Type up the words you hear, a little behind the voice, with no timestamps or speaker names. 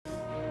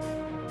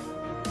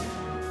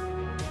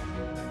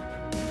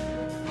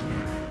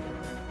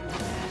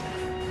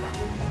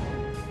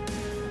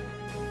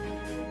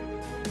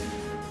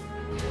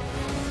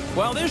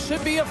Well, this should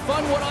be a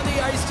fun one on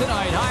the ice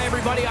tonight. Hi,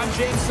 everybody. I'm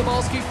James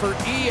Cybulski for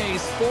EA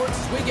Sports.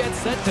 We get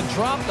set to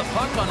drop the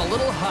puck on a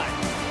little hut.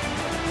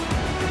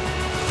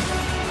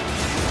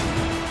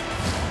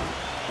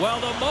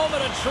 Well, the moment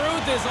of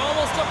truth is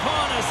almost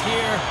upon us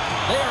here.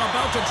 They are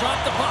about to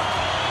drop the puck.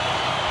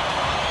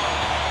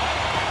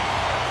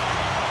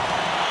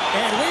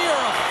 And we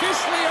are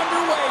officially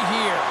underway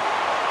here.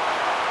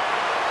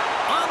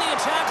 On the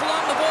attack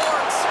along the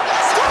boards.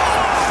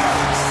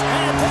 Scores!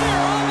 And they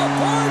are on the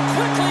board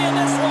quickly in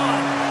this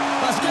one.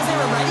 Well, it's because they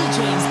were ready,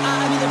 James.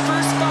 I mean, the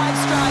first 5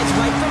 strides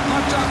right from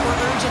puck drop were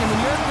urgent. And when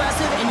you're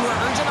aggressive and you're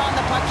urgent on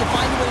the puck, you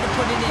find a way to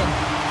put it in.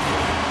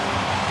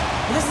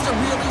 This is a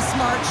really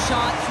smart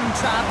shot through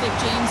traffic,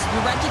 James.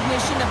 The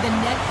recognition of the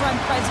net front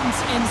presence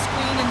and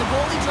screen, and the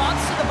goalie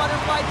drops to the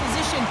butterfly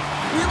position.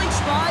 Really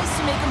tries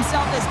to make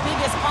himself as big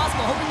as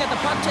possible, hoping that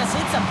the puck just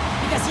hits him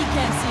because he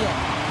can't see it.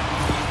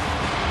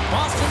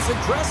 Boston's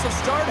aggressive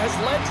start has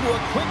led to a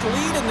quick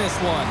lead in this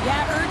one.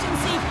 Yeah,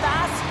 urgency,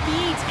 fast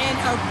feet, and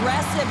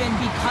aggressive, and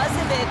because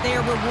of it, they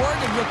are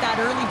rewarded with that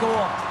early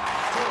goal.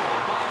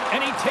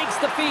 And he takes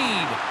the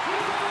feed.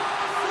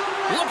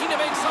 Looking to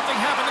make something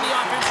happen in the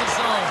offensive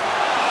zone.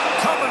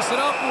 Covers it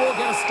up, we'll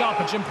get a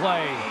stoppage in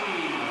play.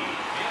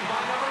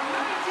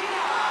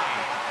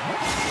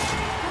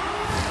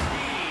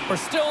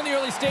 We're still in the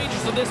early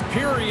stages of this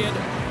period.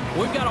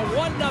 We've got a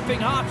 1-0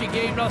 hockey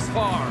game thus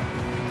far.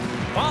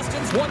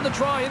 Boston's won the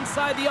draw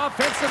inside the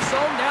offensive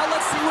zone. Now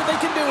let's see what they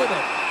can do with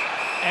it.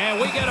 And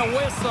we get a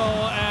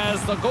whistle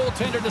as the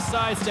goaltender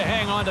decides to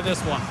hang on to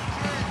this one.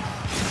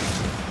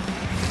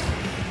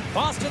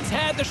 Boston's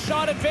had the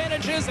shot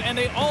advantages, and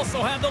they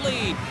also have the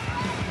lead.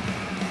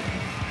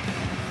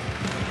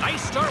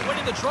 Nice start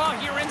winning the draw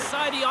here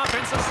inside the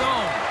offensive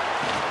zone.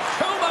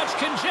 Too much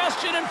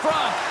congestion in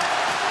front.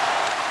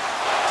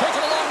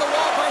 Taken along the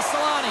wall by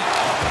Solani.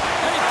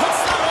 And he puts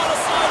that one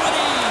aside with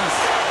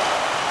ease.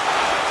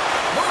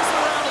 Moves it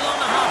around along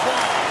the half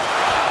wall.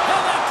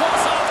 And that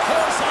goes off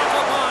course off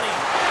the body.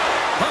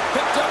 Puck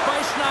picked up by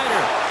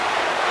Schneider.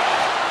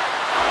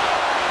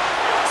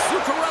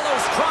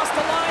 Zuccarello's crossed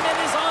the line and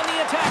is on the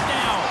attack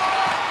now.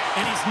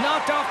 And he's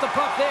knocked off the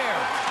puck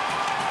there.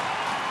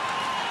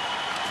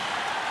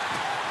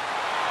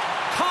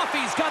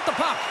 Coffey's got the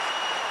puck.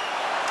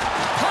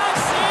 Pass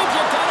save,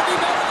 you've got to be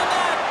better than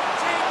that.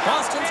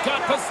 Boston's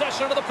got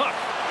possession of the puck.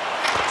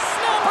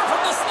 Snapper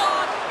from the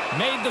slot.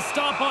 Made the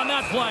stop on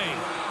that play.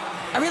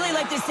 I really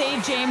like this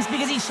save, James,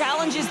 because he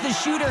challenges the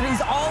shooter who's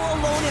all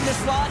alone in the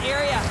slot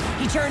area.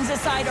 He turns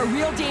aside a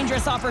real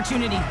dangerous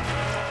opportunity.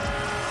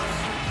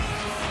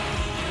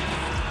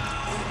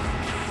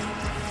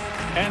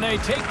 And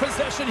they take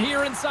possession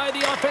here inside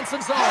the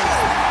offensive zone.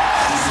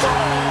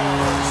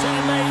 Scores!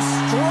 And they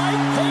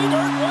strike pay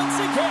dirt once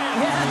again.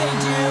 Yeah, they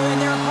do.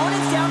 And their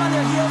opponents down on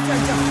their heels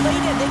are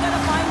deflated. They got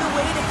to find a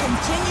way to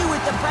continue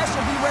with the pressure,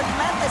 be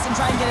relentless, and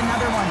try and get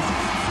another one.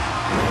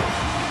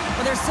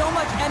 But there's so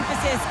much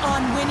emphasis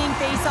on winning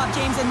face-off,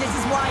 James, and this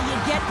is why you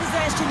get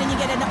possession and you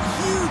get a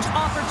huge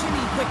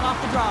opportunity quick off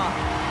the draw.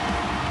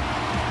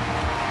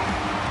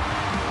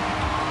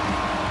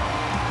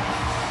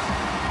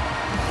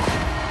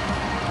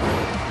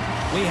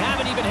 We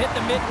haven't even hit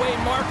the midway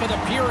mark of the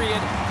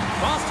period.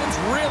 Boston's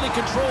really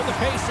controlled the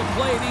pace of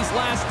play these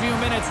last few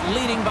minutes,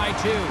 leading by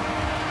 2.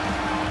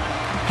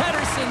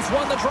 Pedersen's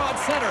won the draw at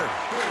center.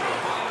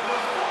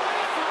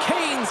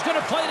 Kane's going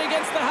to play it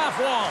against the half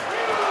wall.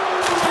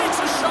 Takes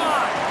a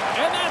shot,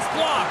 and that's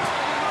blocked.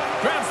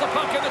 Grabs the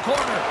puck in the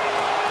corner.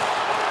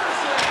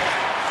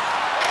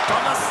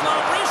 From the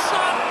slot, wrist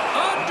shot,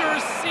 under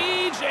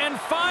siege, and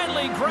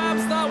finally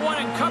grabs that one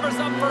and covers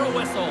up for a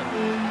whistle.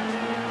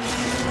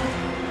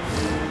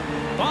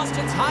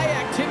 Boston's high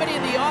activity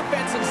in the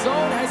offensive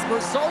zone has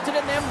resulted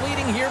in them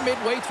leading here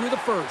midway through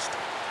the first.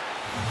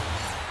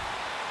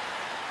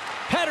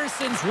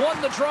 Pedersen's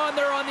won the draw and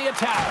they're on the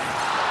attack.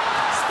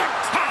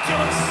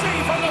 Spectacular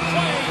save on the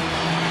play.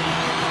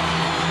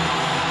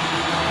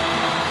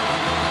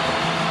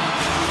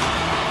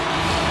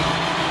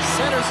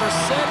 Centers are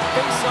set,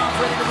 face-off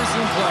ready to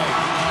resume play.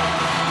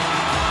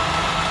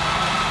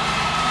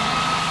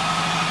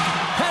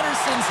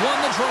 Pedersen's won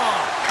the draw.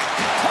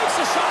 Takes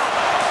a shot,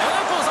 and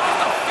that goes off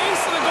the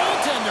face of the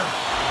goaltender.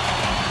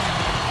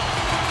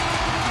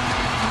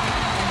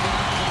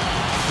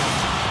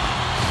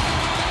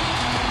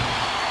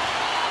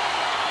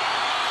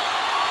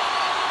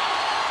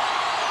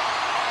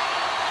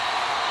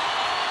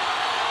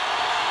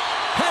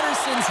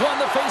 Pedersen's won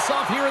the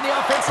face-off here in the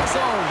offensive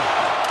zone.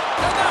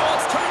 And that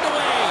one's turned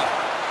away.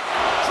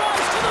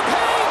 Drives to the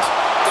paint.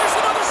 There's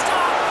another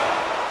stop.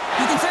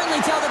 You can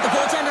certainly tell that the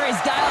goaltender is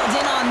dialed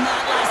in on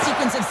that last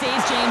sequence of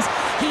saves, James.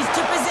 He's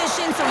to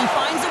position, so he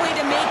finds a way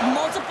to make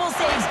multiple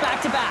saves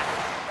back-to-back.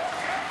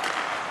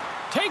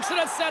 Takes it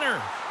at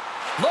center.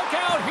 Look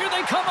out, here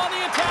they come on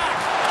the attack.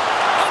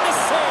 And the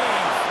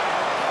save.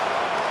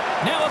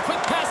 Now a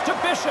quick pass to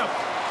Bishop.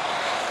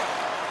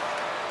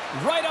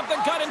 Right up the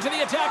gut into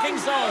the attacking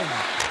zone.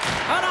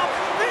 And a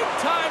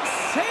big-time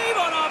save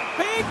on a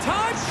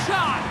big-time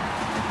shot.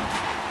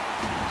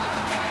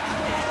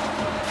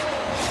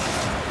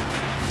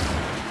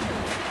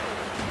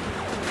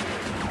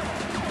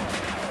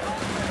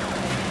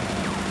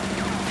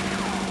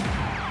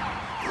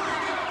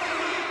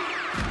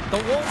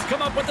 The Wolves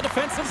come up with the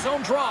defensive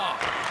zone draw.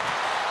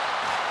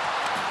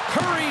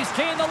 Curry's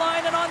gained the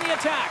line and on the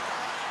attack.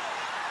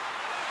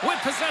 With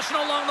possession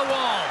along the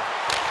wall.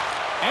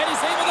 And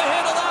he's able to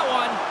handle that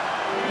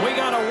one. We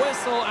got a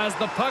whistle as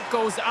the puck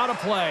goes out of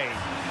play.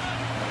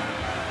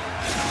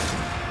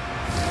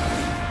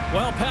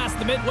 Well past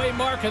the midway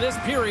mark of this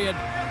period,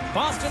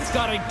 Boston's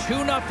got a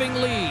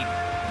 2-0 lead.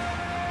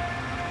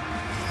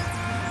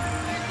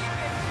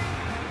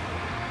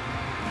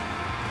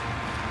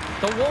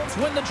 The Wolves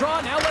win the draw.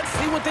 Now let's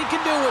see what they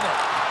can do with it.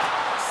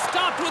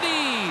 Stopped with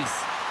ease.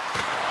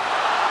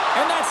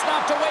 And that's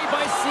knocked away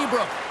by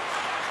Seabrook.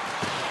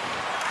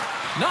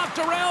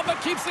 Knocked around, but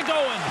keeps it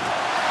going.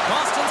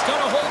 Boston's got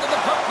a hold of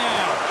the puck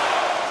now.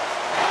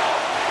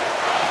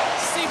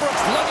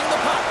 Seabrook's lugging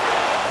the puck.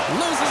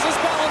 Loses his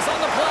balance on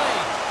the play.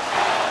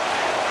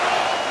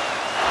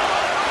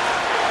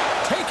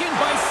 Taken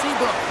by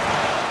Seabrook.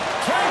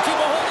 Can't keep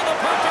a hold of the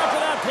puck after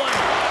that play.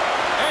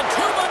 And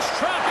too much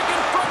traffic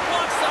in front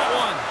blocks that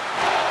one.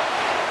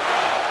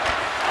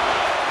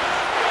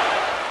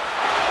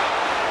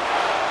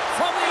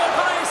 From the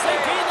open ice, they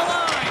gain the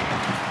line.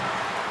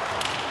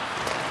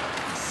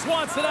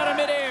 Swats it out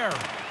of midair.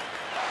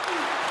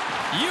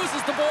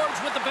 Uses the boards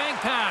with the bank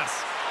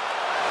pass.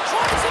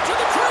 Drives it to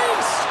the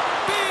crease.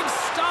 Big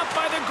stop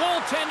by the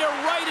goaltender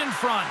right in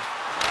front.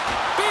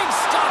 Big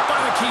stop by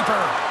the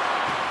keeper.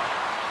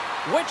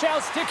 Witch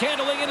out stick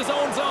handling in his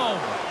own zone.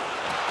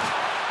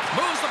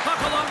 Moves the puck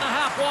along the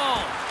half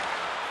wall.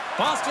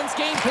 Boston's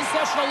gained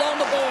possession along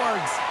the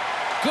boards.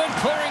 Good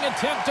clearing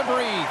attempt to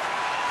breathe.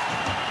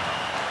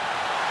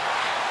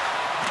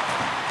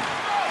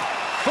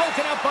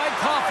 Broken up by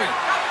Coffey.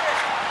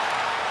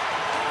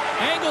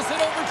 Angles it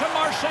over to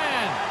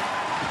Marchand.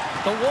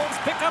 The Wolves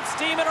pick up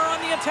steam and are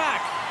on the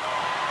attack.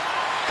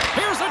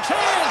 Here's a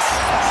chance.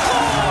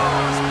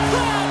 Scores!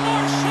 Brad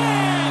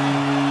Marchand!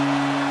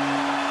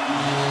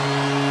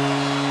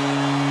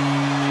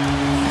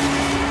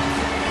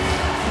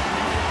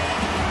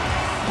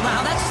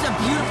 Wow, that's just a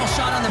beautiful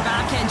shot on the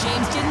backhand,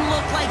 James. Didn't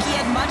look like he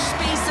had much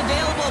space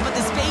available, but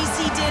the space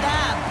he did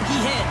have, he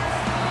hit.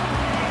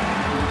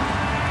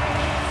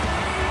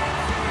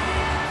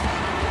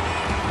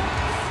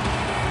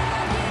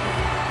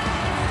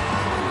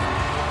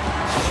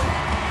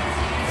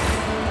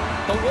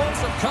 The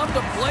Wolves have come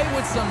to play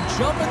with some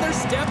jump in their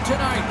step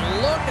tonight.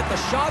 Look at the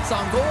shots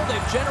on goal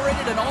they've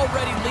generated and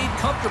already lead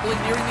comfortably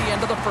nearing the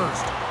end of the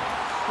first.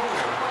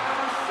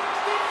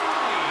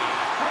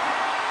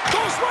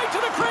 Goes right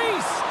to the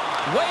crease.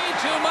 Way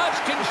too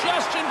much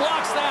congestion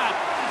blocks that.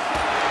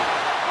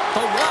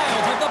 The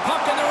Wild have the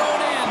puck in their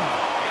own end.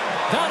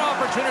 That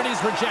opportunity's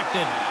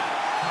rejected.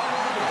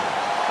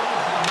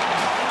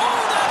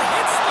 Oh, that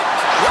hits the...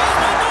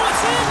 Wait, no,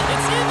 it's in.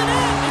 It's in the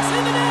net. It's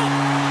in the net.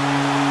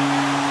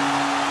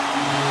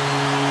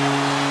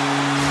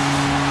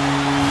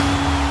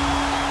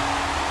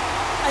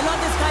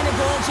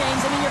 Goal,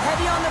 James. I mean, you're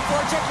heavy on the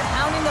forecheck, you're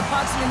pounding the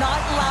pucks, you're not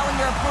allowing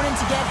your opponent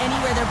to get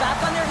anywhere. They're back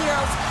on their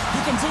heels.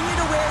 You continue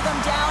to wear them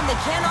down. They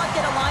cannot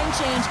get a line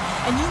change,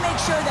 and you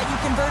make sure that you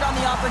convert on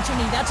the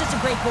opportunity. That's just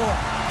a great goal.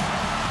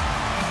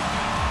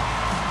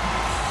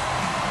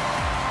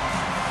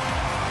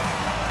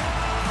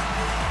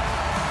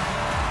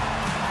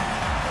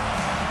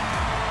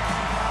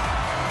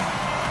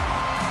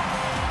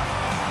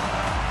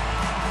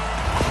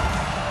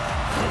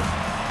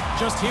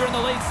 Just here in the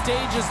late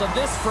stages of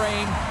this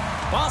frame,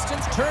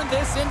 Boston's turned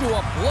this into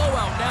a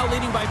blowout, now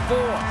leading by 4.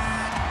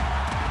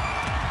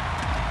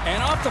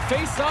 And off the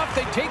face-off,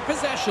 they take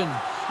possession.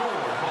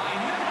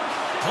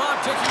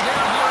 Clock ticking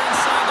down here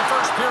inside the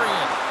first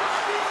period.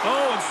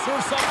 Oh, it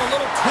surfs up a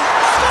little too.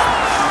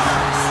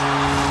 Scores!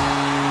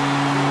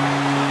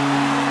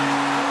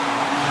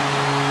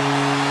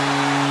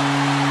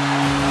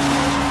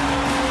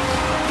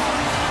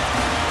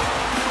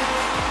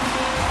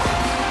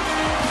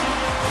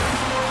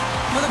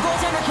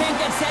 Can't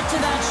get set to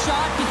that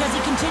shot because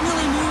he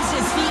continually moves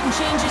his feet and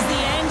changes the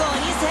angle,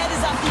 and his head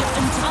is up the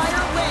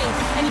entire way,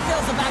 and he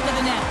fills the back of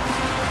the net.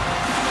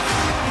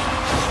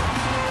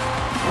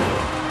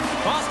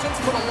 Boston's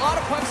put a lot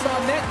of pucks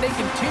on net, and they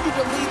continue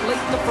to lead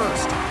late in the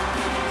first.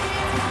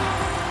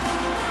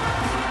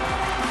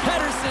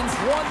 Pedersen's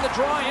won the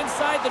draw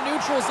inside the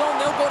neutral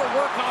zone. They'll go to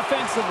work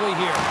offensively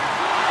here.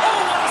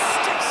 Oh, what a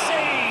stick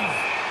save!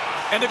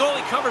 And the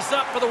goalie covers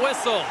up for the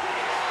whistle.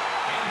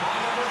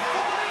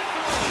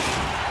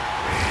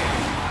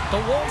 The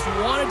Wolves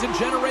wanted to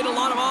generate a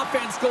lot of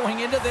offense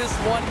going into this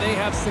one. They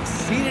have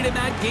succeeded in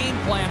that game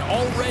plan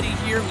already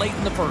here late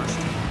in the first.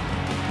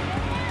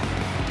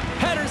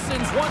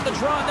 Pedersen's won the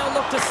draw, and they'll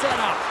look to set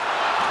up.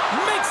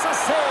 Makes a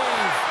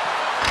save.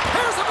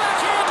 Here's a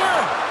backhander.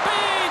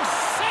 Big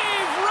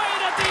save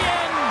right at the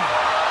end.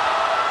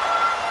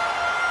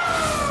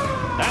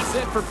 That's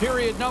it for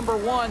period number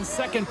 1.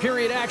 Second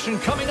period action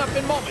coming up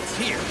in moments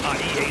here on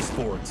EA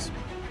Sports.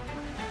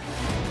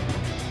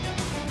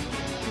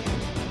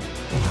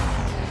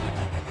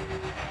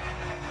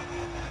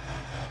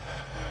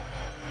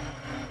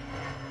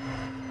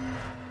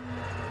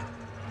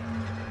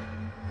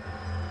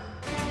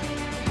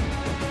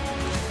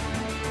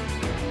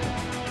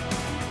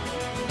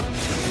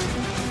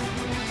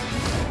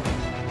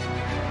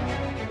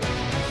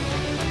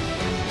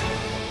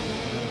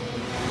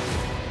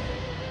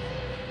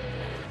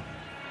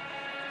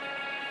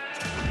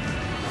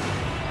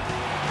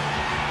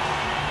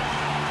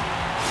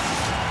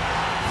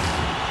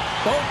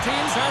 Both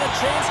teams had a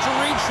chance to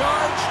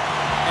recharge,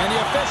 and the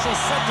officials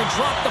set to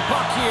drop the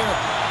puck here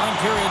on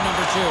period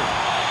number 2.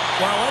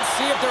 Well, let's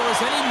see if there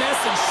was any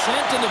message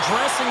sent in the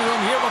dressing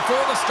room here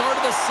before the start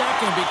of the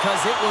second,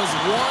 because it was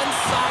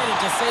one-sided,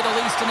 to say the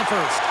least, in the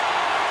first.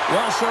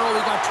 Well, Cheryl,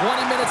 we got 20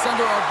 minutes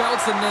under our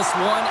belts in this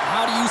one.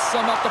 How do you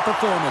sum up the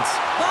performance?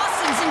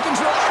 Boston's in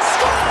control.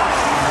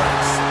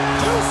 Scores!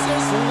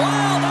 Deuces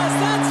wild as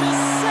that's his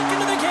second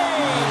of the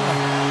game.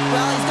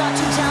 Well, he's got 2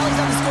 tallies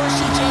on the score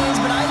sheet, James,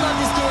 but I love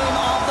this game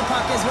off the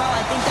puck as well.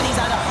 I think that he's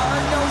had a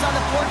hard nose on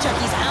the forecheck.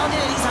 He's hounded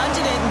it, he's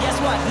hunted it, and guess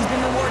what? He's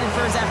been rewarded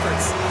for his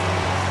efforts.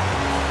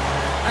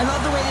 I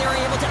love the way they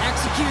were able to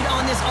execute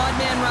on this odd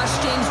man rush,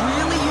 James.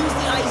 Really use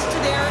the ice to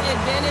their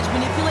advantage,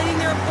 manipulating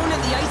their opponent,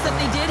 the ice that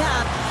they did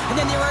have, and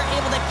then they were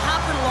able to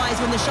capitalize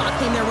when the shot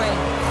came their way.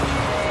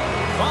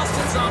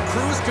 Boston's on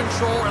cruise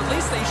control, or at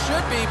least they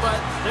should be, but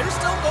they're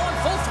still going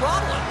full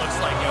throttle, it looks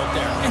like, out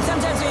there. And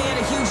sometimes when you get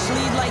a huge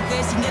lead like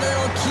this, you can get a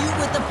little cute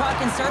with the puck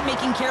and start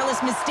making careless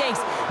mistakes.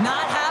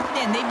 Not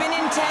happening. They've been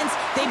intense,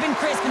 they've been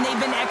crisp, and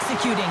they've been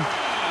executing.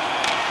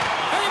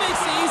 And he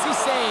makes the easy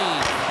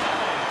save.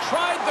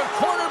 Tried the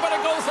corner, but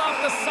it goes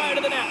off the side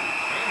of the net.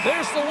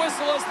 There's the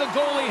whistle as the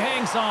goalie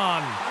hangs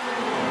on.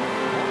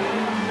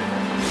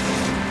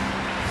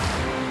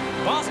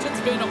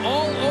 Boston's been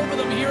all over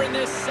them here in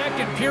this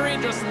second period.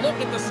 Just look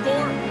at the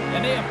score,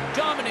 and they have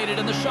dominated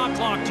in the shot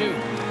clock, too.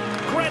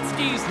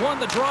 Gretzky's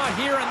won the draw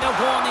here, and they'll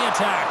go on the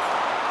attack.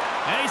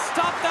 And he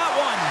stopped that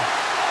one.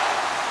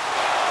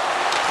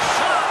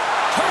 Shot!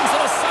 Turns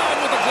it aside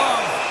with the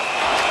glove.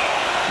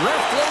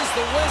 Ref blows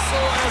the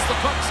whistle as the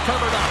puck's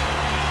covered up.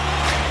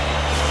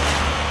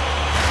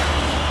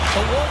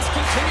 The Wolves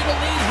continue to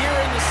lead here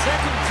in the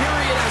second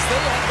period as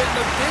they have been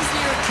the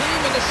busier team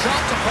in the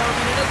shot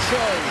department, and it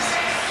shows.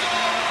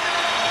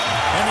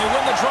 And they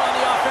win the draw in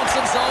the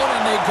offensive zone,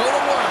 and they go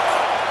to work.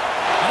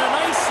 And a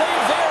nice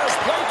save there as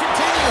play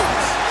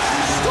continues.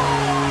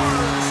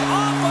 Scores!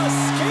 Off a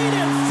skate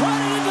and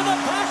front into the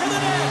back of the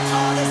net.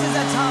 Oh, this is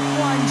a tough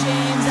one,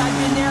 James. I've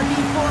been there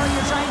before.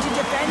 You're trying to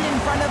defend in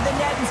front of the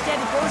net. Instead,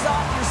 it goes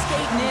off. You're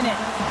skating in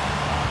it.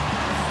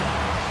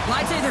 Well,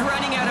 I'd say they're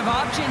running out of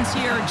options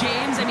here,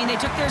 James. I mean, they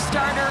took their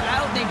starter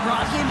out. They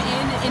brought him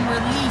in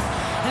relief.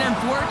 And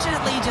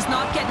unfortunately, just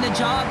not getting the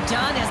job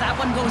done as that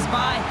one goes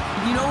by.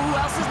 You know who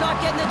else is not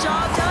getting the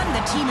job done?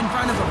 The team in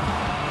front of them.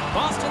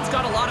 Boston's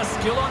got a lot of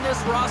skill on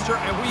this roster,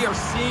 and we are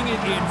seeing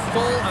it in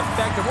full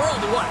effect. And we're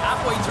only,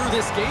 halfway through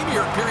this game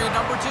here, period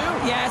number 2.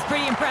 Yeah, it's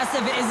pretty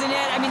impressive, isn't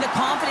it? I mean, the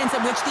confidence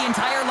at which the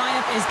entire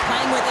lineup is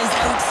playing with is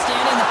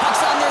outstanding. The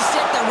puck's on their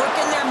stick, they're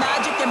working their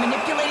magic, they're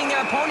manipulating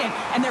their opponent,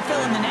 and they're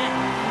filling the net.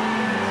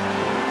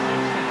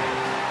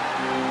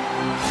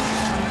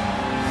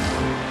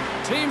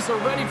 Teams are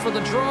ready for the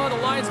draw. The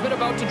linesman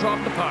about to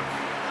drop the puck.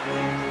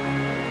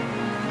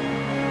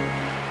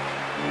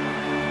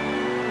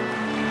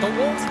 The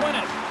Wolves win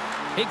it.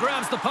 He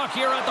grabs the puck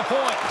here at the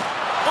point.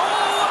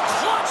 Oh, a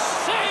clutch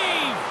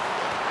save!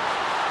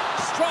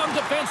 Strong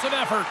defensive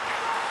effort.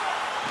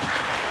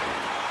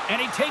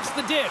 And he takes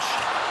the dish.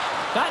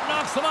 That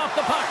knocks him off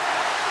the puck.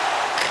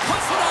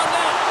 Puts it on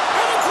net.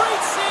 And a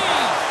great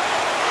save!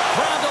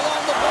 Grabbed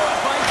along the board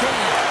by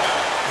Kane.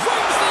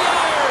 Rings the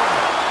iron!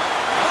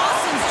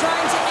 Boston's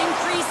trying to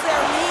increase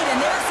their lead, and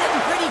they're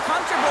sitting pretty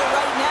comfortable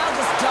right now,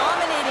 just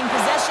dominating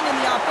possession in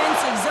the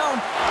offensive zone.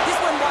 This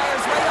one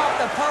wires right off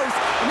the post,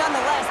 but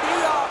nonetheless,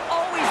 they are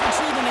always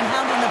retrieving and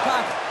hounding the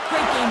puck.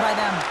 Great game by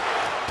them.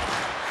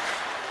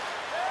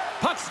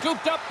 Puck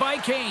scooped up by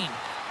Kane.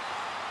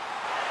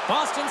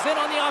 Boston's in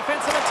on the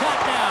offensive attack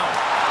now.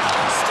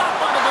 Stopped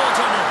by the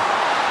goaltender.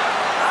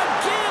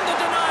 Again, the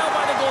denial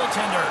by the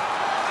goaltender.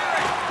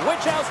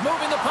 Witchhouse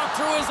moving the puck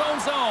through his own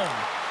zone.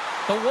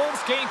 The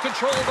Wolves gain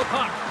control of the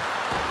puck.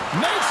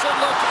 Makes it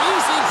look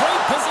easy.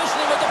 Great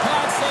positioning with the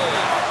pad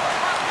save.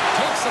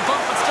 Takes a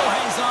bump but still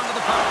hangs on to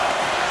the puck.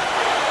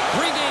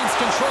 Regains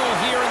control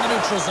here in the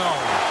neutral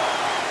zone.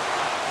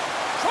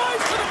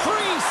 Tries to the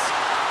crease.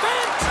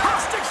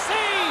 Fantastic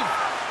save.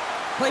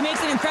 Well, he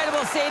makes an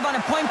incredible save on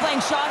a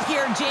point-blank shot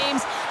here,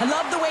 James. I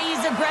love the way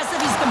he's aggressive,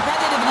 he's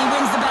competitive, and he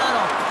wins the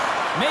battle.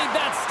 Made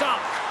that stop.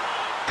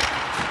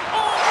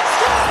 Oh,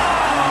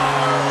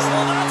 scores!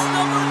 Well, that's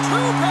number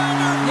 2,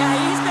 Pounder. Yeah,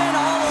 he's been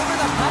all over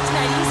the puck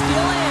tonight. He's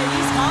feeling it.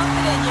 He's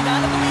confident. You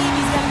gotta believe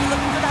he's gonna be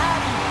looking for the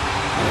happy.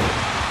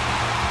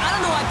 I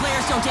don't know why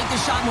players don't take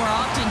this shot more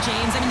often,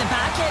 James. I mean, the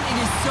backhand, it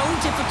is so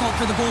difficult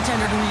for the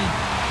goaltender to read.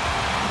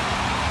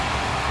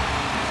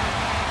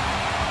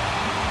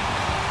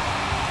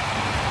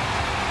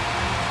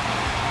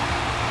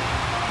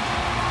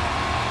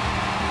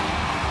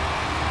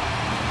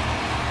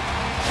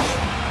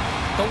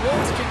 The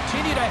Wolves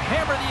continue to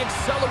hammer the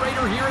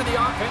accelerator here in the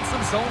offensive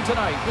zone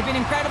tonight. They've been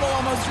incredible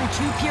almost through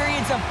 2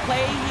 periods of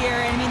play here.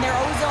 I mean, their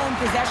O-zone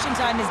possession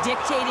time is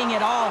dictating it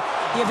all.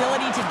 The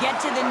ability to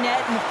get to the net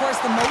and, of course,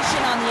 the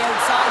motion on the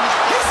outside.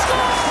 He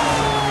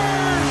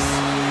scores!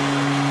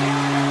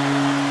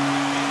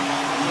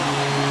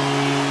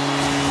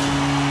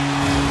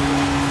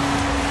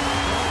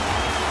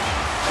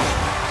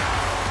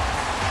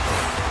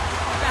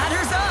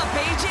 Batters up,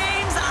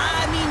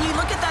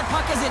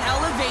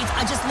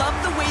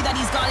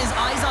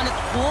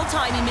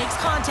 time, he makes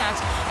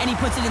contact, and he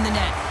puts it in the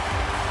net.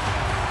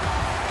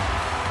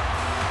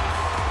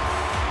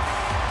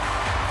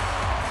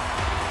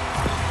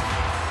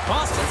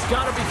 Boston's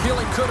got to be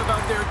feeling good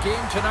about their game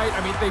tonight.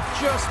 I mean, they've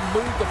just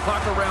moved the puck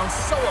around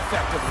so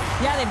effectively.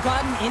 Yeah, they've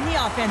gotten in the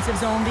offensive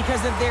zone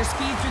because of their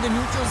speed through the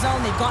neutral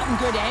zone. They've gotten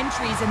good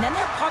entries, and then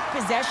their puck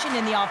possession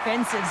in the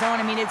offensive zone.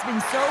 I mean, it's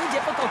been so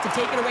difficult to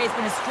take it away. It's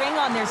been a string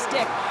on their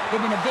stick. They've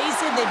been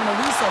evasive, they've been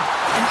elusive.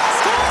 And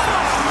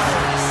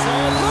so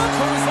look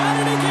who's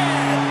at it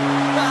again.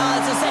 Well,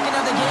 it's the second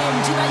of the game.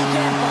 Too bad you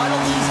can't bottle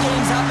these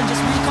games up and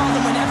just recall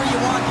them whenever you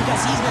want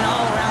because he's been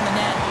all around the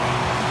net.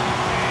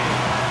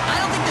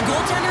 The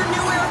goaltender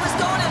knew where it was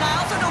going, and I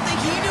also don't think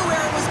he knew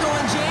where it was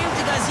going, James,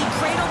 because he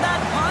cradled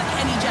that puck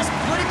and he just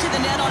put it to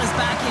the net on his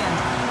backhand.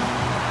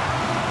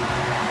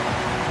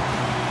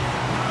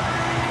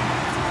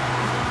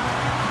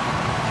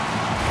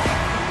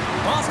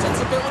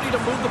 Boston's ability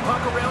to move the puck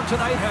around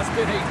tonight has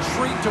been a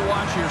treat to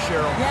watch here,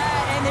 Cheryl.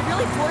 Yeah, and they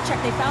really forechecked.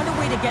 They found a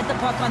way to get the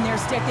puck on their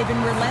stick. They've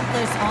been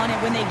relentless on it.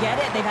 When they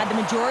get it, they've had the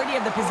majority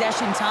of the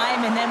possession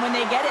time, and then when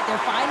they get it,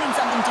 they're finding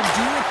something to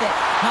do with it.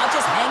 Not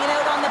just hanging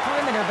out on the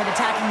perimeter, but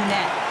attacking the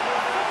net.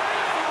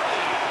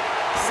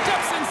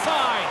 Steps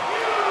inside.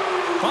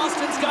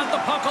 Boston's got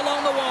the puck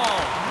along the wall.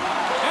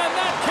 And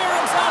that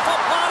caroms off a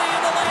body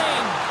in the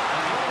lane.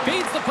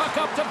 Feeds the puck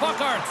up to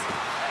Buckhart.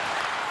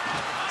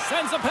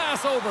 Sends a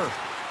pass over.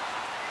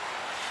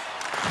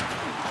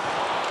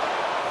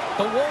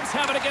 The Wolves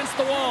have it against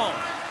the wall.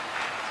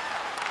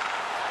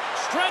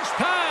 Stretch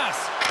pass.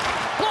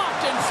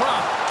 Blocked in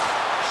front.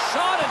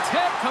 Shot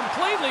attempt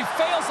completely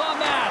fails on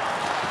that.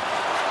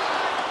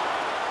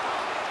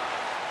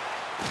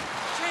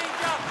 Change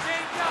up.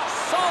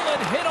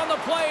 Solid hit on the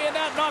play, and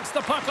that knocks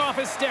the puck off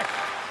his stick.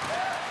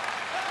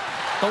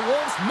 The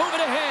Wolves move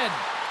it ahead.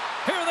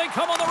 Here they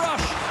come on the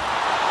rush.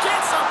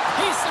 Gets a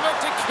piece of it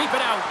to keep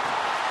it out.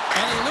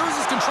 And he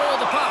loses control of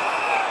the puck.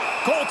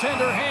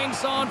 Goaltender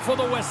hangs on for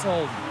the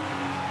whistle.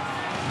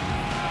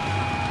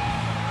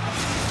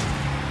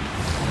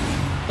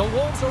 The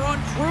Wolves are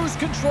on cruise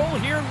control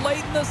here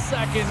late in the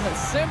second.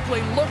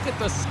 Simply look at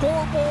the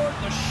scoreboard,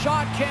 the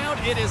shot count.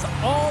 It is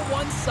all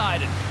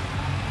one-sided.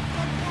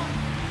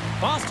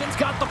 Boston's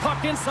got the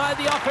puck inside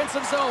the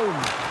offensive zone.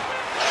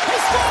 He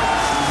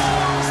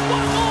scores!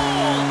 What a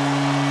goal!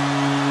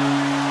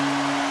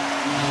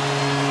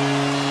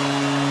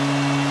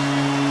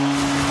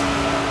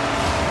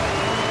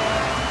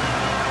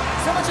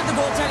 So much of the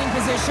goaltending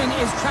position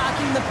is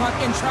tracking the puck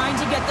and trying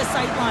to get the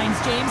sight lines,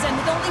 James. And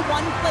with only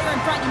one player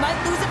in front, you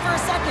might lose it for a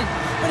second.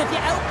 But if you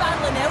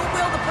out-battle and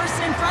out-will the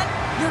person in front,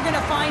 you're going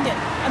to find it.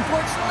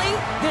 Unfortunately,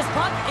 this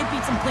puck, it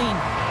beats him clean.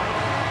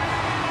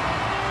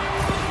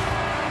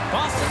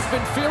 Boston's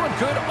been feeling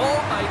good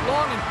all night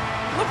long, and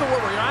look at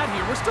where we're at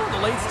here. We're still in the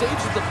late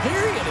stages of the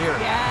period here.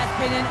 Yeah, it's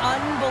been an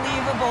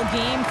unbelievable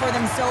game for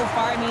them so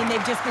far. I mean,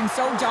 they've just been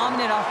so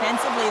dominant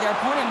offensively. Their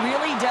opponent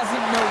really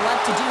doesn't know what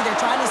to do.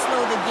 They're trying to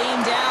slow the game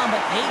down,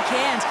 but they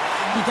can't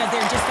because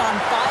they're just on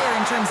fire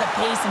in terms of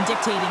pace and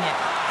dictating it.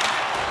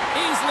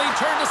 Easily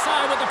turned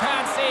aside with the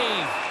pad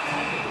save.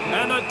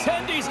 And the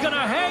Tendy's going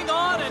to hang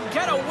on and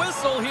get a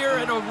whistle here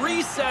and a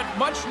reset,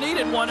 much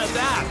needed one at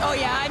that. Oh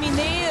yeah, I mean,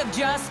 they have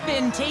just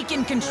been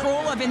taken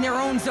control of in their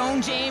own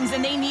zone, James,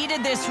 and they needed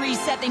this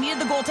reset. They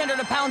needed the goaltender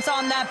to pounce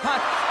on that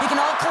puck. They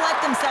can all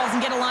collect themselves and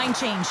get a line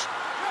change.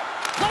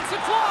 Lets it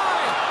fly.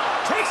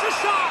 Takes a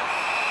shot.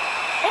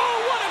 Oh,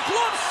 what a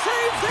glove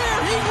save there.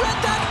 He read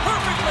that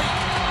perfectly.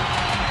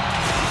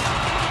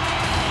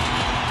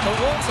 The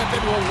Wolves have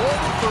been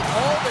rewarded for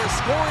all their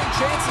scoring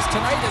chances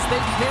tonight as they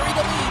carry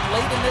the lead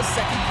late in this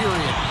second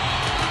period.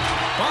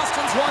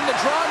 Boston's won the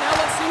draw. Now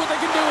let's see what they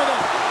can do with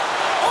it.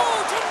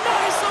 Oh,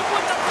 denies him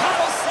with the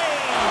paddle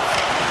save.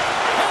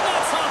 And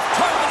that's off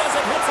target as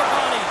it hits a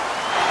body.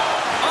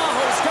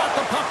 Aho's got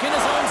the puck in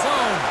his own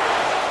zone.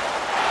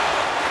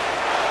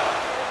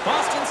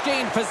 Boston's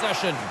gained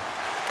possession.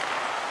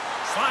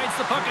 Slides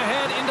the puck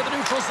ahead into the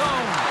neutral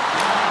zone.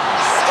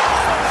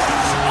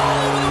 Scores! All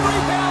over the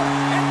rebound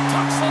and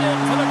tucks it in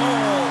for the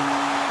goal.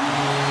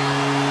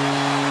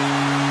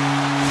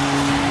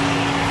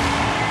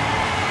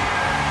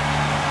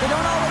 They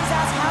don't always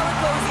ask how it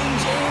goes in,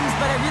 James,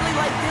 but I really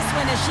like this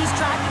one as she's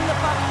tracking the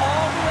puck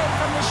all the way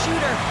from the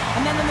shooter.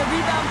 And then when the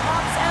rebound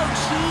pops out,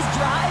 she's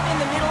driving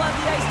the middle of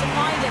the ice to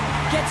find it,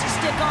 gets her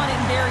stick on it,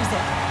 and buries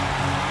it.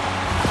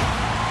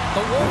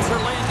 The Wolves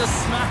are laying the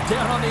smack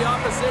down on the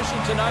opposition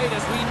tonight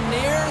as we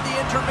near the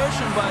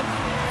intermission, but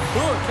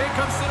can't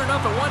come soon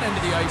enough at one end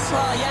of the ice.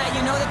 Well, yeah,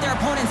 you know that their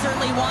opponent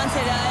certainly wants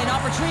it, an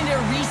opportunity to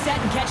reset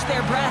and catch their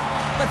breath.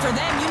 But for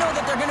them, you know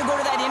that they're going to go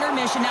to that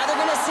intermission. Now they're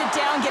going to sit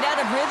down, get out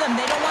of rhythm.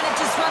 They don't want it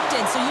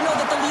disrupted. So you know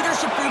that the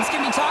leadership group's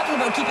going to be talking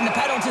about keeping the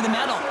pedal to the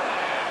metal.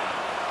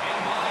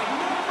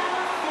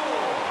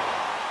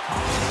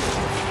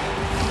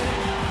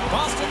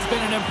 Boston's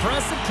been an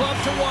impressive club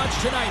to watch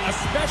tonight,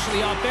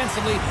 especially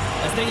offensively,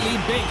 as they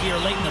lead big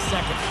here late in the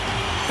second.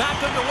 Back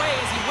underway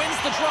as he wins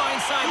the draw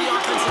inside the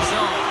offensive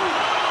zone.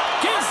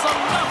 Gives them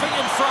nothing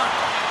in front.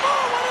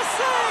 Oh, what a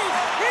save!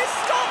 He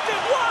stopped it!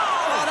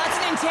 Wow! Oh, that's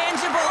an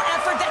intangible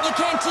effort that you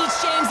can't teach,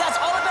 James. That's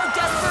all about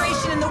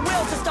desperation and the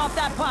will to stop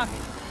that puck.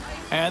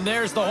 And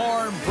there's the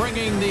horn,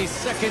 bringing the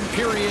second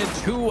period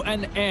to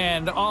an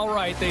end. All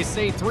right, they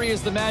say 3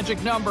 is the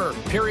magic number.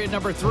 Period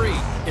number 3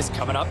 is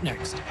coming up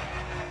next.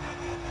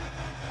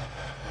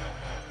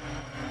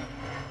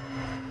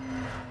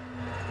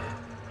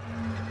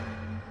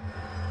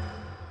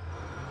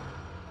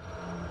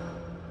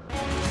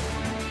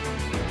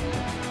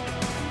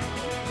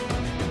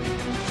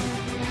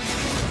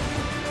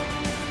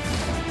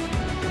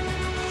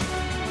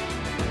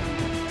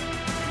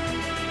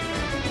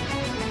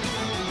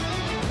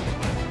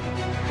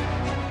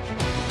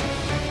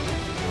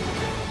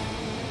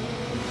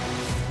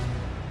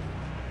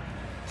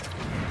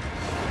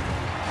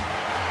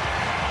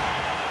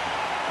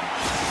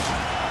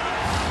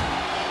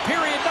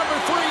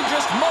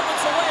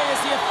 Moments away as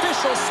the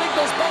official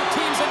signals both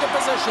teams into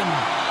position.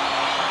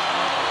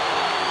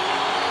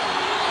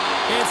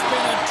 It's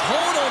been a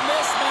total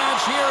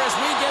mismatch here as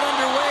we get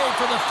underway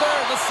for the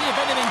third. Let's see if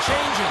anything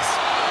changes.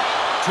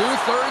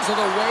 2/3 of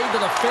the way to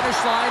the finish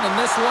line, and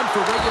this one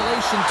for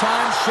regulation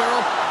time.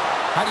 Cheryl,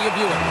 how do you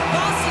view it?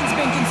 Boston's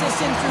been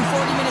consistent through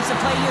 40 minutes of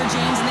play here,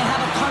 James, and they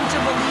have a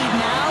comfortable lead.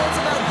 Now it's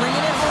about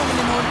bringing it home, and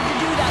in order to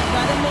do that, you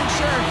got to make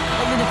sure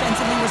that you're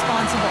defensively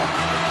responsible.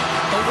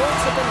 The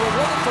Wolves have been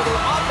rewarded for their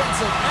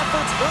offensive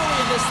efforts early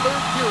in this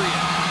third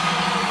period.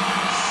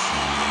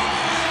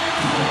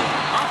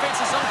 Offense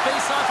is on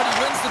face-off, and he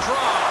wins the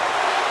draw.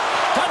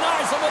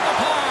 Denies him with the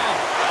pad.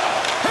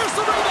 Here's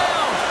the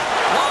rebound.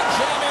 Long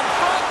jam in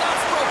front.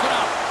 That's broken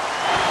up.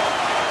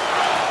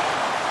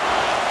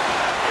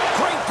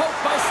 Great poke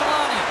by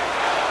Solani.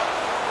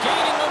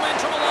 Gaining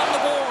momentum along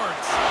the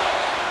boards.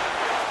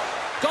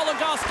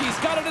 Goligoski's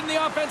got it in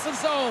the offensive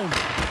zone.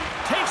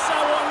 Takes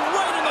that one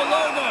right in the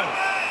logo.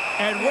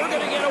 And we're going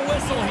to get a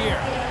whistle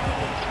here.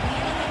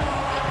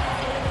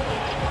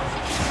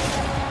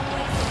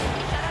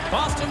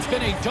 Boston's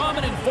been a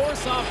dominant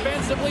force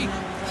offensively.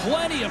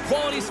 Plenty of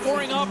quality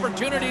scoring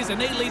opportunities,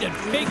 and they lead it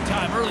big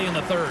time early in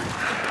the third.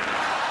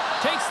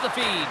 Takes the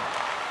feed.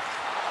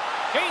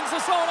 Gains the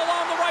zone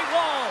along the right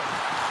wall.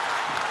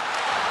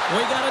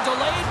 We got a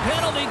delayed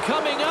penalty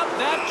coming up.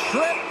 That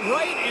trip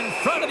right in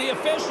front of the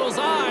official's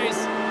eyes.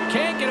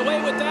 Can't get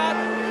away with that.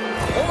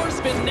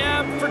 Orr's been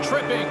nabbed for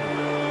tripping.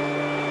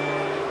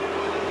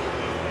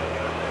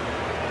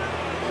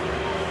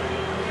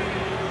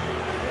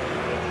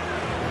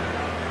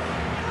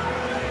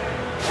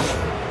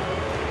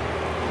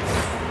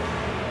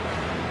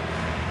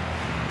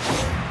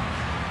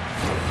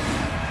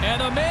 And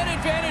the man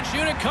advantage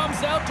unit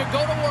comes out to go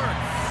to work.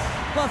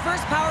 Well,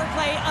 first power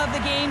play of the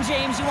game,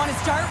 James. You want to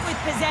start with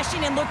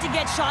possession and look to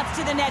get shots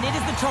to the net. It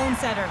is the tone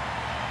setter.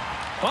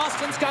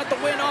 Boston's got the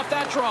win off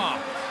that draw.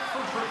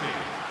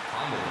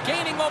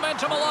 Gaining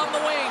momentum along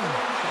the wing.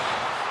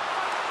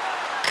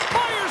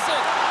 Fires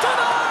it.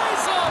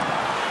 Denies him.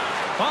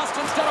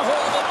 Boston's got a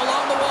hold of it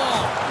along the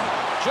wall.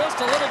 Just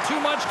a little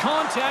too much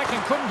contact and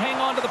couldn't hang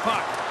on to the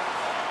puck.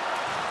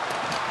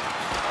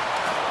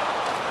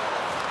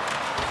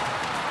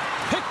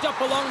 Picked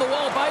up along the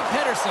wall by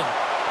Pedersen.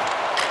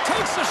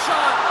 Takes a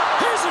shot.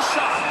 Here's a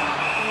shot.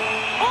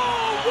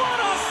 Oh, what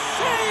a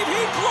save.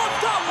 He gloved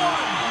that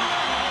one.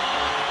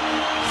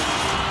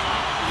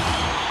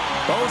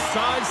 Both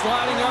sides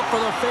lining up for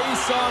the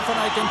face-off, and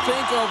I can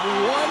think of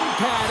one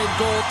padded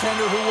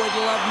goaltender who would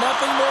love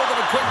nothing more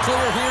than a quick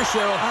clear here,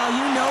 Cheryl. Oh,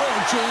 you know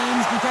it,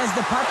 James, because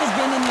the puck has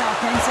been in the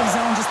offensive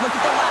zone. Just look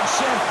at the last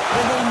shift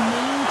where they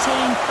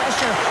maintained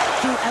pressure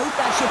throughout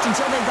that shift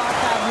until they got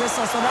that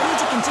whistle. So they need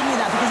to continue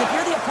that, because if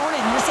you're the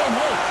opponent and you're saying,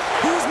 hey,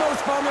 who's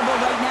most vulnerable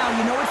right now?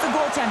 You know it's the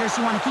goaltender,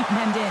 so you want to keep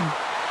them hemmed in.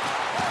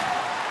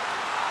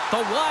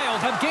 The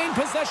Wild have gained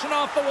possession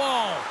off the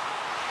wall.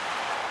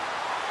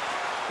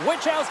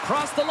 Witchhouse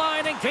crossed the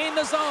line and gained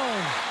the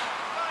zone.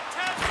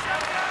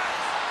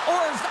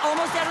 Orr's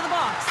almost out of the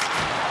box.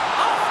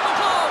 Off the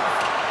glove.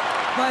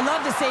 Well, I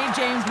love the save,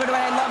 James, but what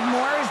I love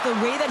more is the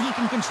way that he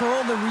can control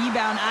the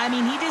rebound. I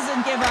mean, he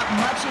doesn't give up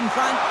much in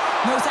front.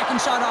 No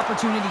second shot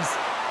opportunities.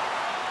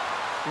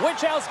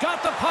 Witchhouse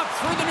got the puck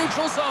through the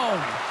neutral zone.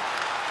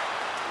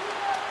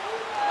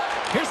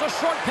 Here's a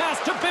short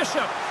pass to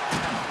Bishop.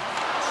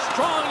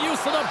 Strong use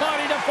of the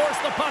body to force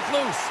the puck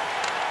loose.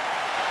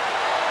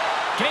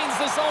 Gains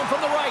the zone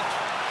from the right.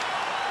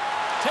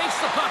 Takes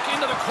the puck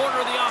into the corner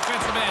of the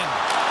offensive end.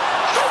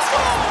 They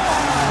score!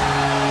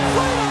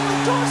 Right on the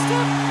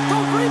doorstep. The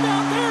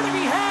rebound there to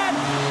be had.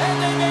 And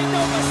they made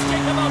no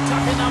mistake about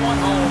tucking that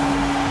one home.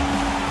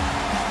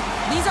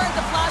 These aren't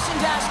the flash and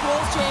dash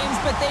goals, James,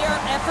 but they are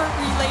effort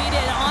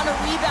related. On a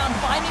rebound,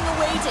 finding a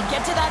way to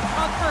get to that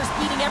puck first,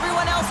 beating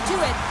everyone else to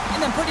it,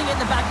 and then putting it in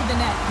the back of the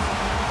net.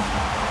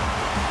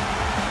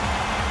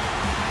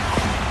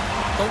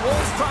 The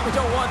Wolves probably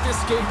don't want this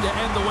game to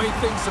end the way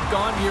things have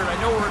gone here. I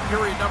know we're in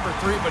period number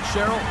 3, but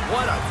Cheryl,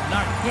 what a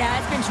night. Yeah,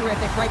 it's been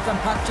terrific right from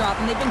puck drop,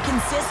 and they've been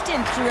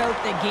consistent throughout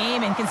the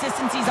game, and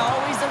consistency is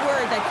always the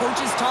word that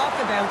coaches talk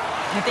about.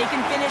 And if they can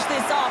finish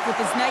this off with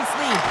this nice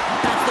lead,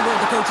 that's the word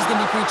the coach is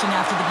going to be preaching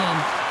after the game.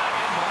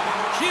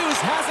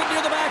 Hughes has it near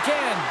the back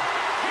end.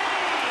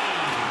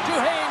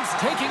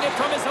 taking it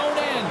from his own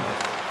end.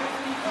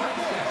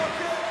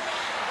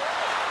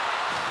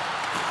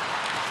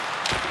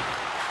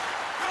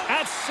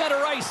 At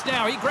center ice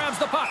now. He grabs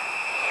the puck.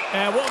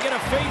 And we'll get a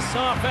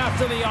face-off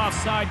after the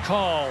offside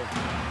call.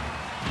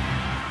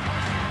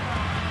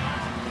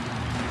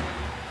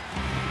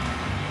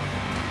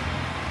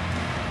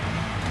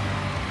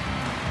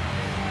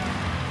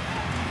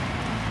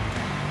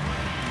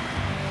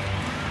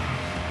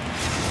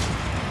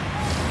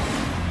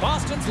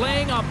 Boston's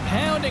laying a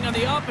pounding on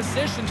the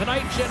opposition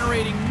tonight,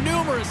 generating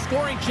numerous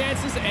scoring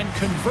chances and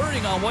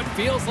converting on what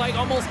feels like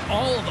almost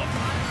all of them.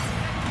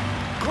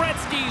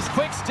 Gretzky's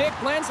quick stick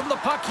lands him the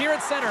puck here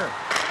at center.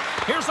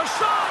 Here's a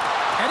shot,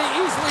 and he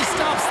easily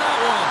stops that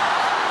one.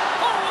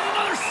 Oh, and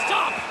another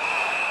stop!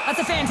 That's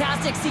a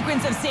fantastic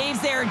sequence of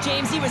saves there,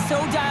 James. He was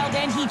so dialed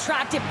in, he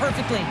tracked it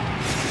perfectly.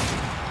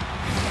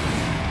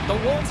 The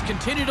Wolves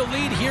continue to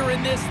lead here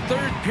in this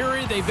third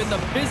period. They've been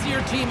the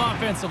busier team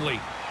offensively.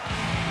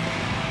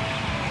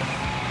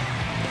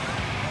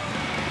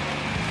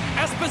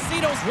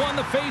 Esposito's won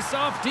the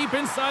face-off deep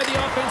inside the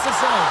offensive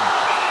zone.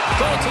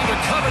 Goaltender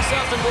covers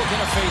up and will get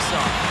a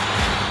face-off.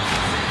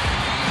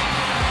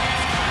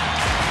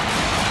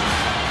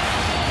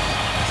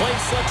 Play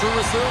set to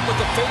resume with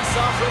the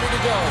face-off ready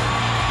to go.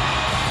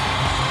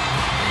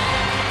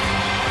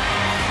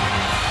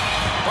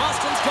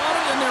 Boston's got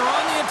it and they're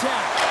on the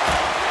attack.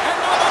 And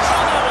not much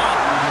on that one.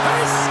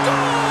 He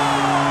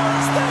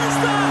scores! There's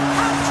the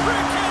hat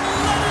trick and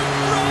let it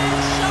rain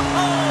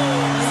Chapeau!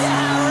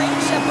 Yeah, Ray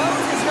Chapeau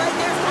is right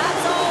there.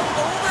 Hats all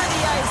over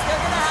the ice. They're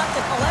going to have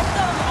to collect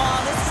them.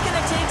 Oh, this is going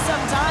to take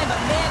some time, but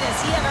man, has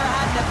he ever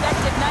had an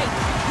effective night.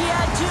 He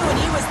had 2, and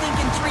he was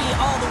thinking 3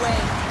 all the way.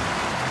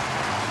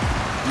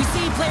 We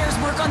see players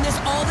work on this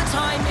all the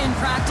time in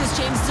practice,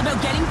 James. It's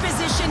about getting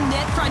position,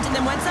 net front, and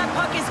then once that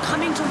puck is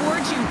coming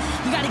towards you,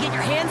 you got to get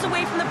your hands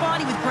away from the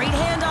body with great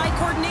hand-eye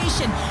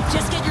coordination.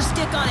 Just get your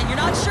stick on it.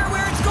 You're not sure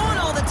where it's going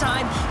all the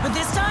time, but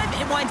this time,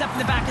 it winds up in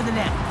the back of the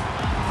net.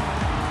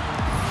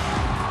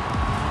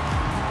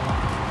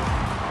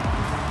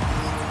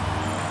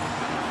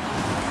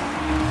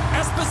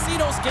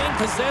 Esposito's gained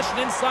possession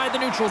inside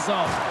the neutral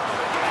zone.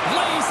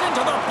 Lays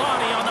into the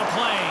body on the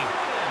play.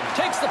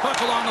 Takes the puck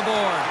along the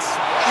boards.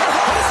 He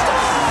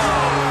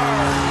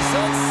scores!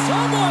 And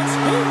someone's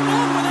beaten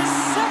up with his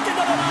second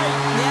of the night.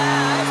 Yeah,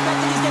 I expect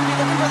that he's going to be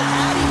looking for the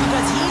Hattie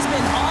because he's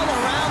been all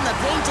around the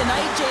paint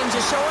tonight, James,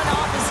 just showing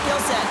off his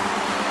skill set.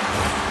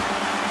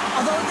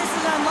 Although this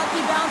is an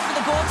unlucky bounce for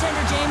the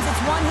goaltender, James,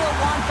 it's one he'll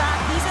want back.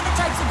 These are the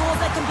types of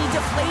goals that can be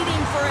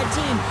deflating for a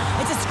team.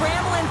 It's a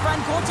scramble in front,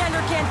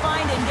 goaltender can't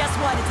find it, and guess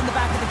what? It's in the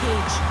back of the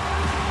cage.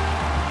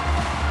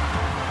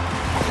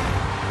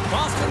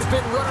 Boston's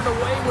been running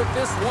away with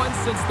this one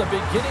since the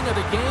beginning of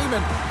the game,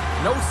 and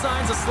no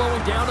signs of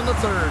slowing down in the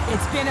third.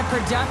 It's been a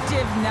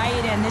productive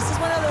night, and this is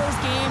one of those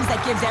games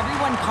that gives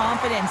everyone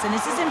confidence, and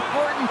this is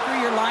important for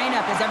your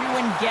lineup as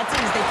everyone gets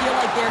it, as they feel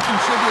like they're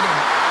contributing.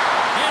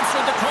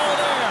 Answered the call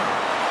there.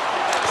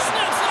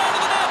 Snaps it out of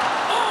the net.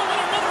 Oh,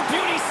 and another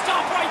beauty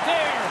stop right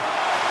there.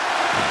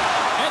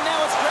 And now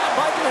it's grabbed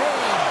by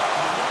Duhane.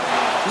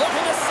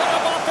 Looking to set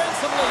up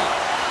offensively.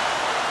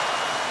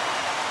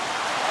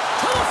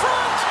 To the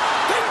front.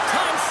 Big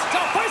time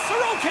stop by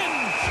Sorokin.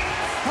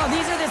 Well,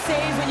 these are the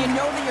saves when you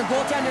know that your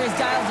goaltender is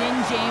dialed in,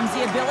 James.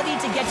 The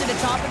ability to get to the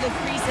top of the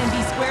crease and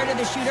be square to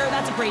the shooter,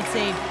 that's a great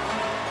save.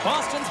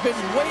 Boston's been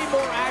way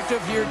more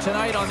active here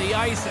tonight on the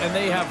ice, and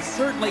they have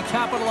certainly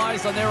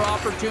capitalized on their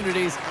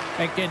opportunities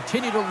and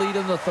continue to lead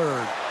in the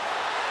third.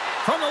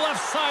 From the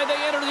left side, they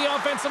enter the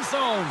offensive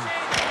zone.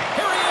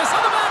 Here he is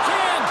on the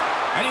backhand,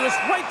 and he was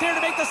right there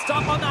to make the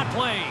stop on that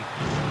play.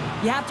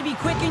 You have to be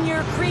quick in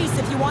your crease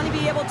if you want to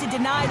be able to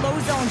deny low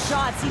zone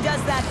shots. He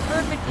does that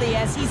perfectly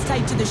as he's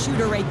tight to the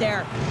shooter right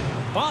there.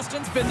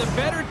 Boston's been the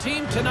better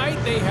team tonight.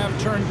 They have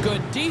turned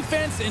good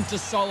defense into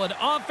solid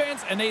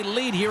offense, and they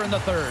lead here in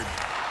the third.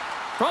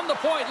 From the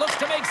point, looks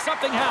to make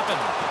something happen.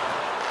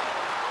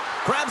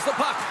 Grabs the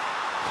puck.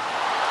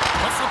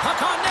 Puts the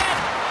puck on net.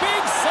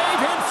 Big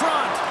save in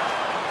front.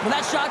 Well,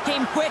 that shot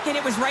came quick, and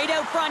it was right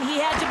out front. He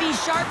had to be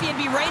sharp. He had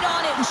to be right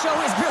on it and show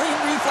his brilliant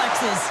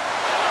reflexes.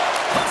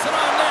 Puts it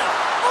on net.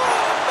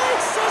 Oh,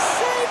 makes the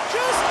save,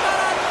 just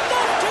not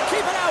enough to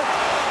keep it out.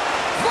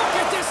 Look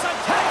at this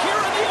attack here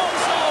in the own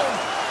zone.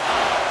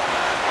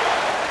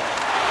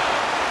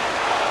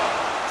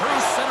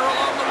 Through center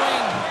along the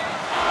wing.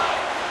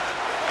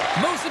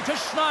 Moves it to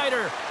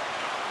Schneider.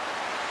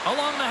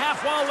 Along the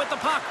half wall with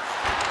the puck.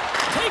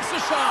 Takes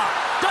a shot.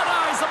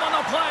 Denies him on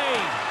the play.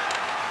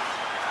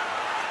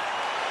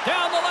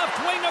 Down the left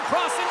wing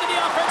across into the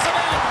offensive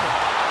end.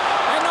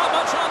 And not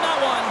much on that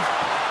one.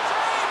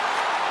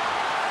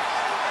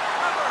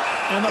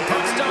 And the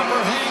puck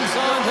stopper hangs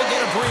on to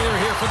get a breather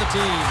here for the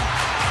team.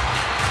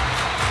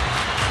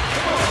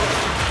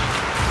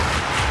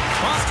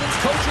 Boston's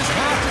coaches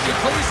have to be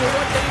pleased with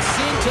what they've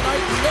seen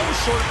tonight. No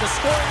shortage of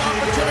scoring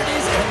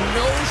opportunities and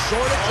no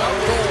shortage of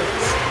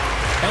goals.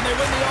 And they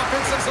win the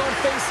offensive zone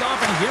face-off,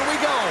 and here we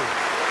go.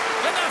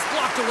 And that's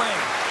blocked away.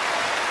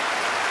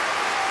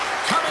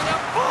 Coming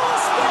up,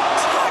 oh,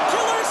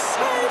 spectacular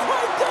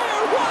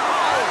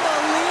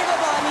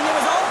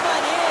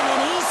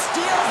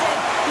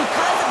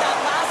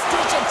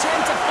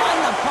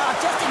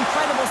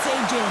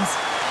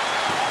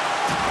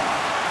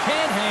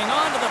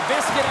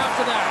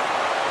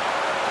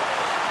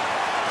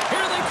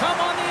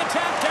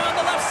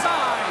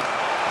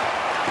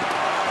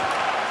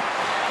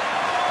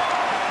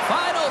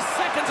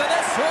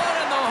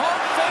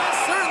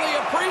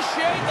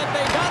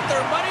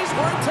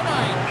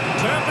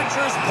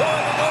temperature's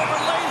boiling over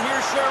late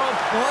here, Cheryl.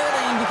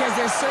 Boiling because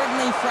there's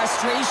certainly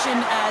frustration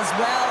as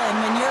well. And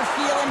when you're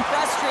feeling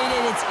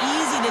frustrated, it's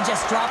easy to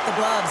just drop the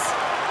gloves.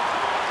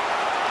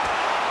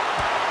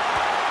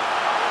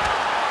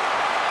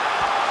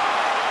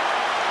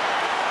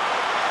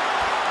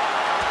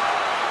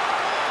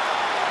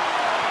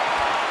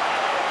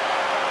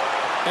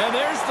 And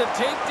there's the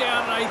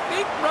takedown, and I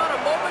think not a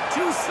moment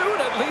too soon,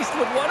 at least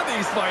with one of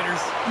these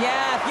fighters.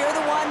 Yeah, if you're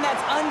the one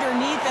that's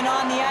underneath and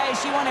on the ice,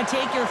 you want to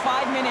take your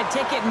 5-minute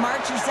ticket and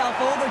march yourself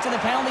over to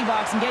the penalty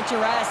box and get your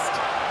rest.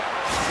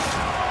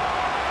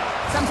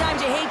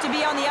 Sometimes you hate to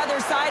be on the other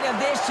side of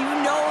this. You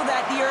know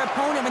that your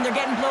opponent, when they're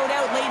getting blowed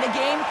out late in the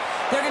game,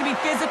 they're going to be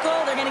physical,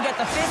 they're going to get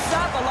the fists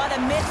up, a lot of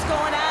mitts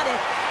going at it.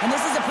 And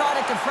this is a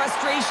product of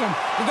frustration.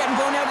 You're getting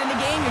blown out in the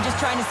game, you're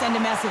just trying to send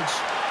a message.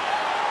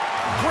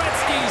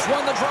 Gretzky's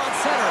won the draw at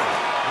center.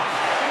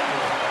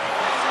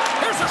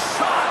 Here's a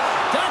shot.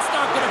 That's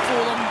not going to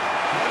fool him.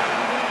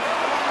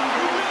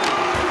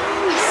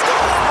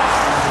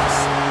 Scores!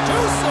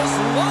 Deuces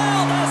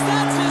Wild as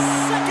that's his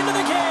second of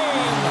the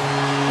game.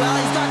 Well,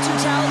 he's got 2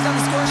 tallies on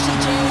the score sheet,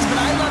 James, but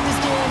I love this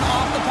game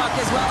off the puck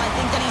as well. I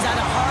think that he's had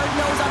a hard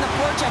nose on the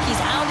forecheck. He's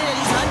hounded it,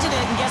 he's hunted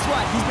it, and guess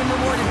what? He's been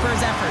rewarded for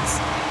his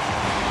efforts.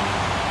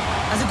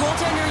 As a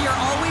goaltender,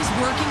 you're always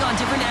working on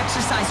different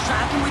exercise,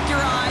 tracking with your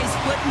eyes,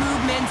 foot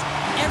movements,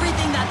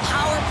 everything that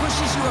power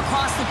pushes you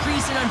across the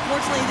crease, and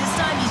unfortunately this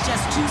time he's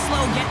just too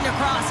slow getting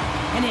across,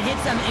 and it hits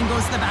him and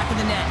goes to the back of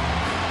the net.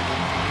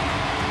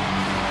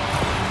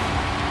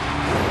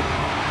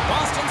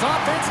 Boston's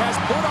offense has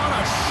put on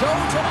a show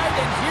tonight,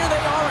 and here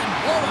they are in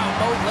blowout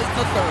mode late in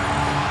the third.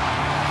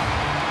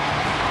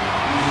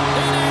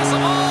 It is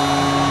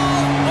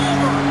all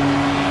over.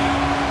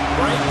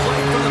 Great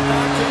play for the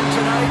back end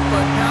tonight,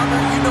 but now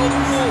that you know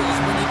the rules,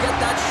 when you get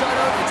that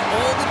shutout, it's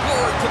all the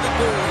glory to the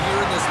goalie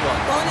here in this one.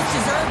 Well, and it's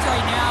deserved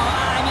right now.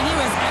 I mean, he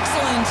was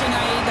excellent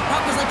tonight. The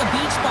puck was like a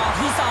beach ball.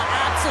 He saw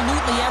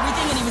absolutely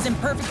everything, and he was in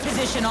perfect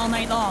position all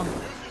night long.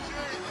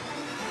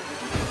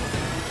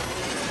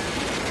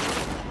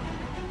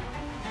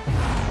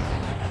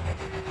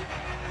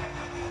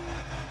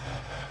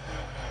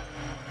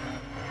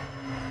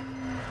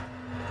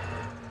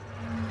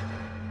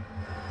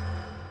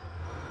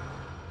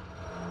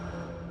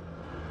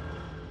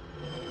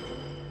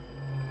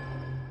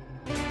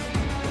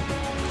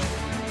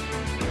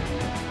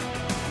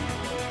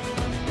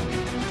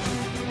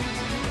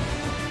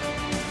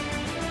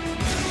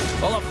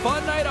 Well, a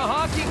fun night of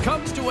hockey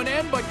comes to an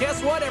end, but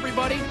guess what,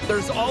 everybody?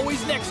 There's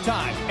always next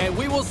time, and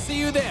we will see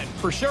you then.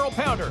 For Cheryl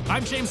Pounder,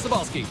 I'm James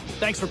Cebulski.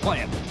 Thanks for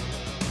playing.